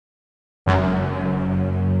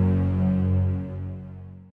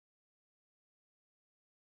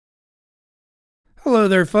Hello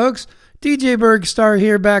there, folks. DJ Burgstarre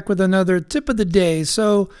here, back with another tip of the day.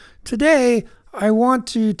 So today I want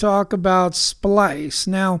to talk about Splice.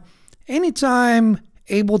 Now, anytime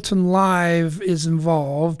Ableton Live is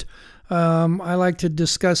involved, I like to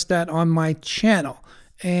discuss that on my channel.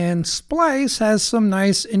 And Splice has some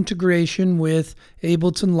nice integration with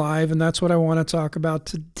Ableton Live, and that's what I want to talk about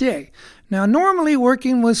today. Now, normally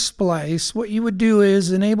working with Splice, what you would do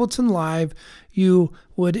is in Ableton Live, you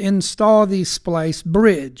would install the Splice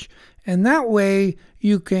bridge. And that way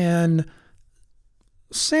you can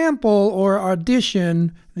sample or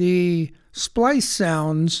audition the Splice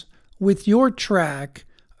sounds with your track,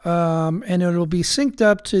 and it'll be synced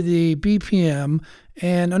up to the BPM.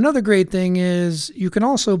 And another great thing is you can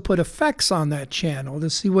also put effects on that channel to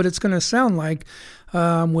see what it's going to sound like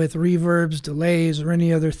with reverbs, delays, or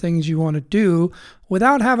any other things you want to do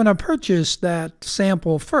without having to purchase that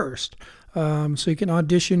sample first. So you can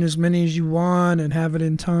audition as many as you want and have it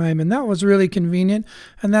in time, and that was really convenient,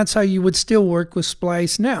 and that's how you would still work with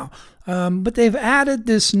Splice now. But they've added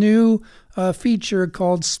this new feature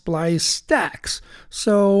called Splice Stacks.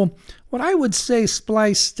 So what I would say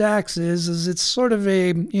Splice Stacks is it's sort of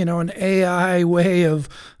a, an AI way of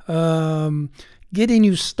getting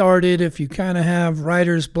you started if you kind of have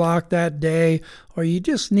writer's block that day, or you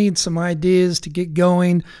just need some ideas to get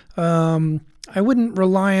going. I wouldn't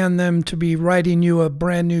rely on them to be writing you a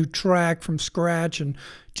brand new track from scratch and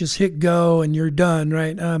just hit go and you're done,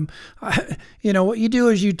 right? What you do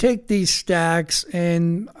is you take these stacks,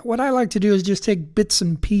 and what I like to do is just take bits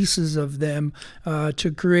and pieces of them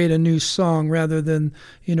to create a new song rather than,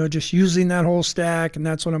 just using that whole stack, and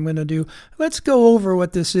that's what I'm going to do. Let's go over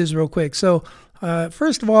what this is real quick. So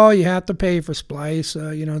first of all, you have to pay for Splice.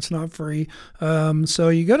 It's not free. So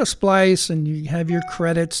you go to Splice and you have your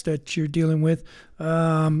credits that you're dealing with.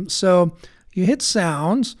 So you hit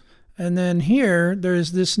sounds, and then here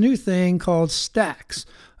there's this new thing called stacks.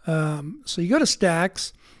 So you go to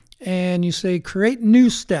stacks and you say create new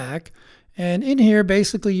stack. And in here,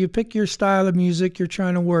 basically, you pick your style of music you're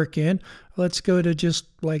trying to work in. Let's go to just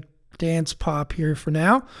like dance pop here for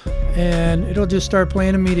now. And it'll just start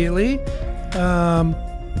playing immediately.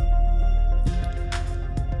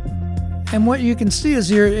 And what you can see is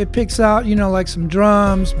here it picks out, like some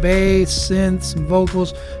drums, bass, synths, some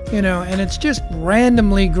vocals, and it's just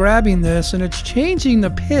randomly grabbing this, and it's changing the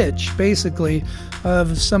pitch basically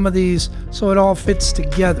of some of these so it all fits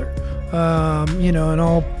together, and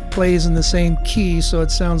all plays in the same key, so it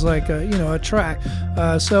sounds like a track.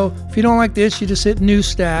 So if you don't like this, you just hit new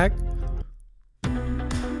stack.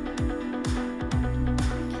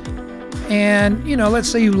 And, let's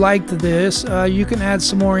say you liked this, you can add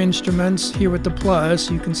some more instruments here with the plus.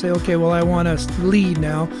 You can say, okay, well, I want a lead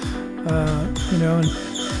now, and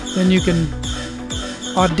then you can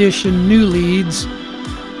audition new leads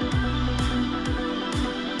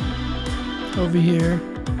over here.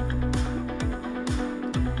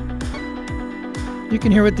 You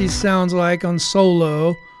can hear what these sounds like on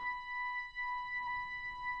solo.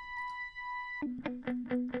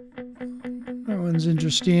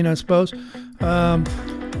 Interesting, I suppose.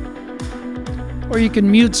 Or you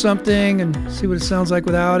can mute something and see what it sounds like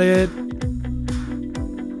without it.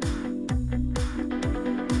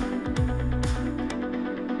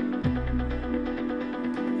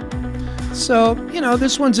 So,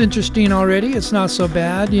 this one's interesting already. It's not so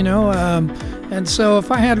bad, and so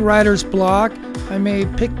if I had writer's block, I may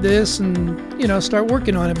pick this and, start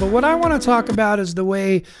working on it. But what I want to talk about is the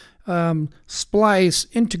way Splice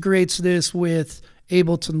integrates this with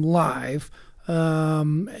Ableton Live.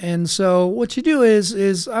 And so what you do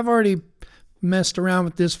is I've already messed around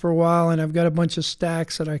with this for a while, and I've got a bunch of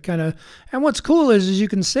stacks that I and what's cool is you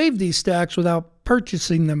can save these stacks without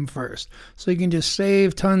purchasing them first. So you can just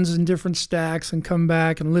save tons in different stacks and come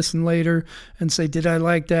back and listen later and say, did I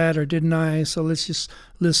like that or didn't I? So let's just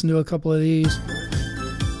listen to a couple of these.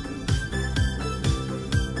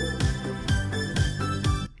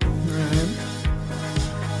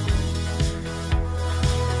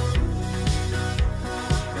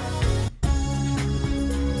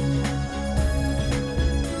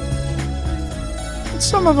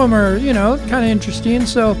 Some of them are, kind of interesting,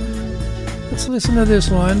 so let's listen to this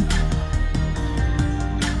one.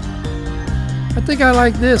 I think I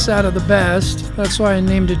like this out of the best. That's why I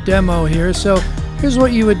named it demo here. So here's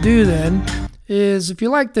what you would do then, is if you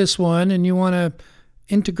like this one and you want to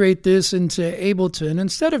integrate this into Ableton,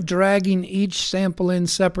 instead of dragging each sample in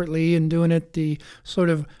separately and doing it the sort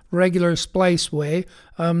of regular Splice way,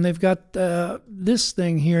 they've got this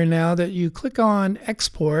thing here now that you click on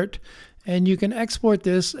export, and you can export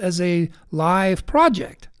this as a live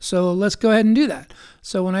project. So let's go ahead and do that.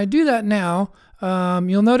 So when I do that now,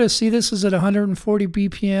 You'll notice, see, this is at 140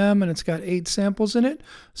 BPM and it's got 8 samples in it.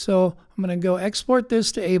 So I'm going to go export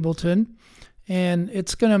this to Ableton, and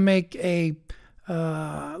it's going to make a,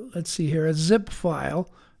 let's see here, a zip file.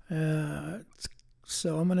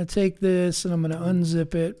 So I'm going to take this and I'm going to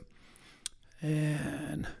unzip it,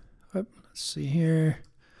 and let's see here.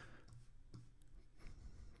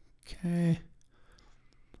 Okay.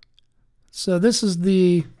 So this is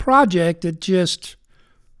the project that just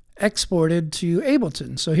exported to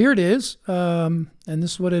Ableton. So here it is, and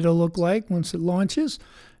this is what it'll look like once it launches.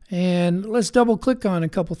 And let's double click on a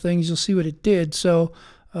couple things. You'll see what it did. So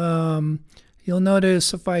you'll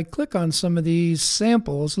notice if I click on some of these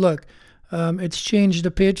samples, look, it's changed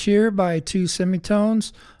the pitch here by 2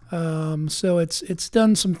 semitones. So it's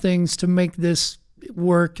done some things to make this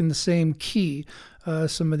work in the same key,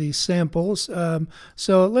 some of these samples.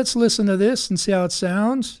 So let's listen to this and see how it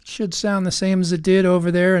sounds. It should sound the same as it did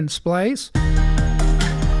over there in Splice.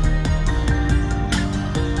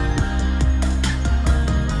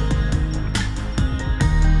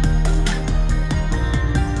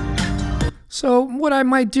 So what I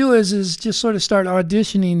might do is just sort of start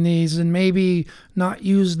auditioning these and maybe not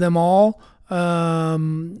use them all.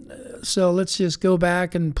 So let's just go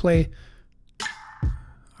back and play.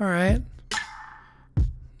 All right.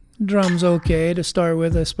 Drum's okay to start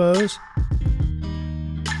with, I suppose.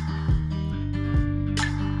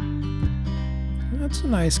 That's a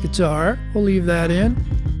nice guitar. We'll leave that in.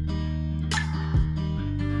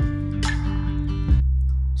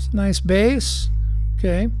 It's a nice bass.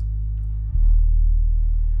 Okay.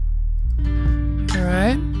 All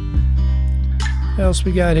right. What else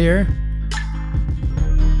we got here?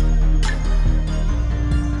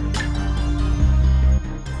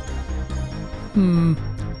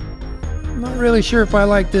 Not really sure if I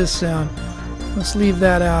like this sound. Let's leave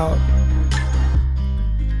that out.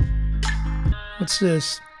 What's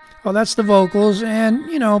this? Oh, that's the vocals. And,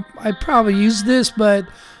 you know, I'd probably use this, but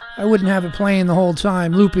I wouldn't have it playing the whole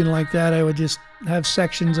time, looping like that. I would just have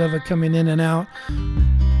sections of it coming in and out.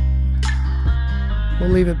 We'll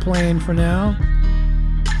leave it playing for now.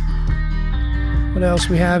 What else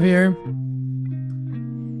we have here?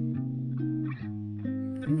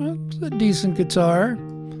 It's a decent guitar.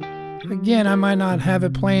 Again, I might not have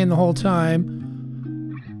it playing the whole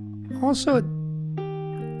time. Also, it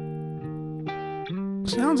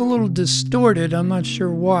sounds a little distorted. I'm not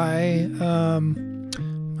sure why.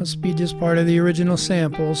 Must be just part of the original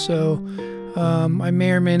sample. So I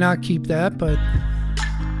may or may not keep that, but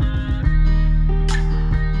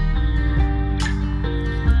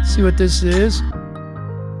see what this is.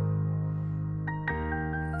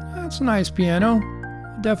 That's a nice piano.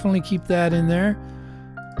 Definitely keep that in there.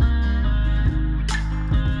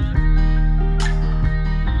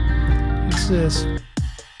 What's this?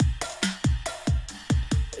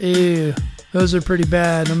 Ew, those are pretty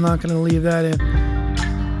bad. I'm not going to leave that in.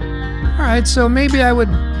 Alright, so maybe I would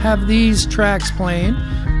have these tracks playing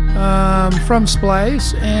from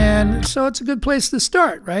Splice, and so it's a good place to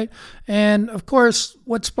start, right? And of course,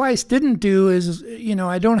 what Splice didn't do is, you know,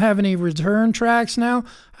 I don't have any return tracks now.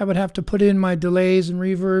 I would have to put in my delays and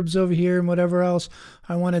reverbs over here and whatever else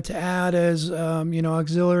I wanted to add as, you know,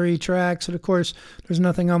 auxiliary tracks. And of course, there's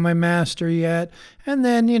nothing on my master yet. And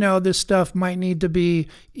then, you know, this stuff might need to be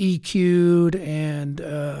EQ'd and,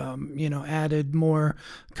 you know, added more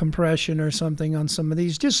compression or something on some of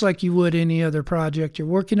these, just like you would any other project you're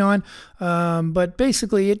working on. But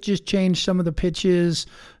basically, it just changed some of the pitches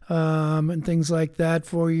and things like that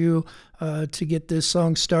for you to get this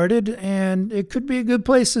song started. And it could be a good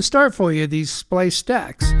place to start for you, these Splice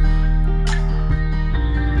Stacks.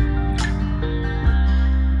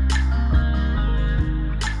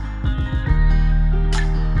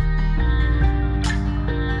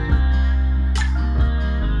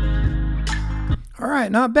 All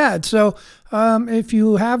right, not bad. So if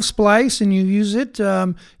you have Splice and you use it,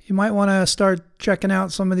 you might want to start checking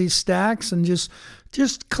out some of these stacks and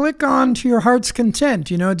just click on to your heart's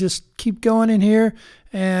content. You know, just keep going in here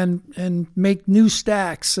and make new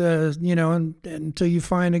stacks. You know, until you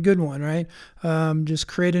find a good one, right? Just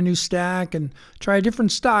create a new stack and try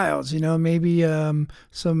different styles. You know, maybe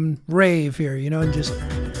some rave here. You know, and just.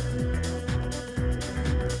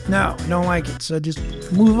 No, I don't like it. So just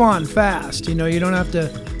move on fast. You know, you don't have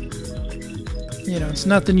to, you know, it's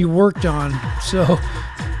nothing you worked on. So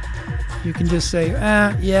you can just say,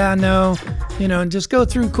 yeah, no, you know, and just go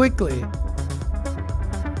through quickly.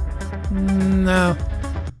 No.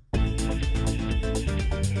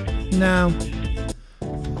 No.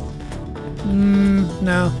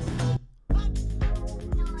 No.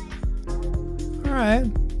 All right.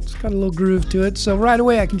 It's got a little groove to it. So right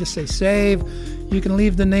away I can just say save. You can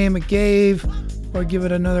leave the name it gave or give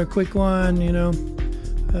it another quick one, you know.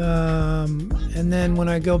 And then when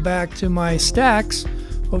I go back to my stacks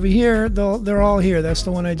over here, they're all here. That's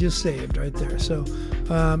the one I just saved right there. So,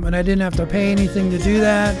 and I didn't have to pay anything to do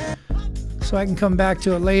that. So I can come back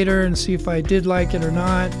to it later and see if I did like it or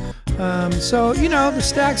not. So, you know, the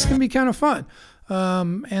stacks can be kind of fun.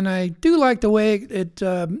 And I do like the way it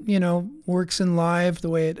you know, works in live, the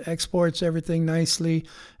way it exports everything nicely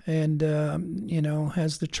and, you know,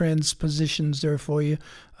 has the transpositions there for you.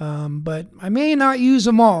 But I may not use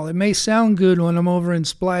them all. It may sound good when I'm over in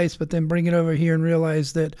Splice, but then bring it over here and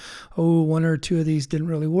realize that, oh, one or two of these didn't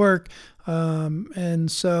really work.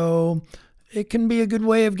 And so it can be a good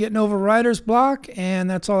way of getting over writer's block. And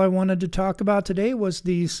that's all I wanted to talk about today was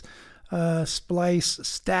these Splice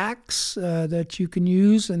Stacks that you can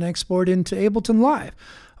use and export into Ableton Live.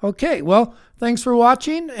 Okay, well, thanks for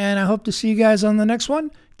watching, and I hope to see you guys on the next one.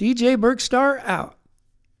 DJ Burgstarre out.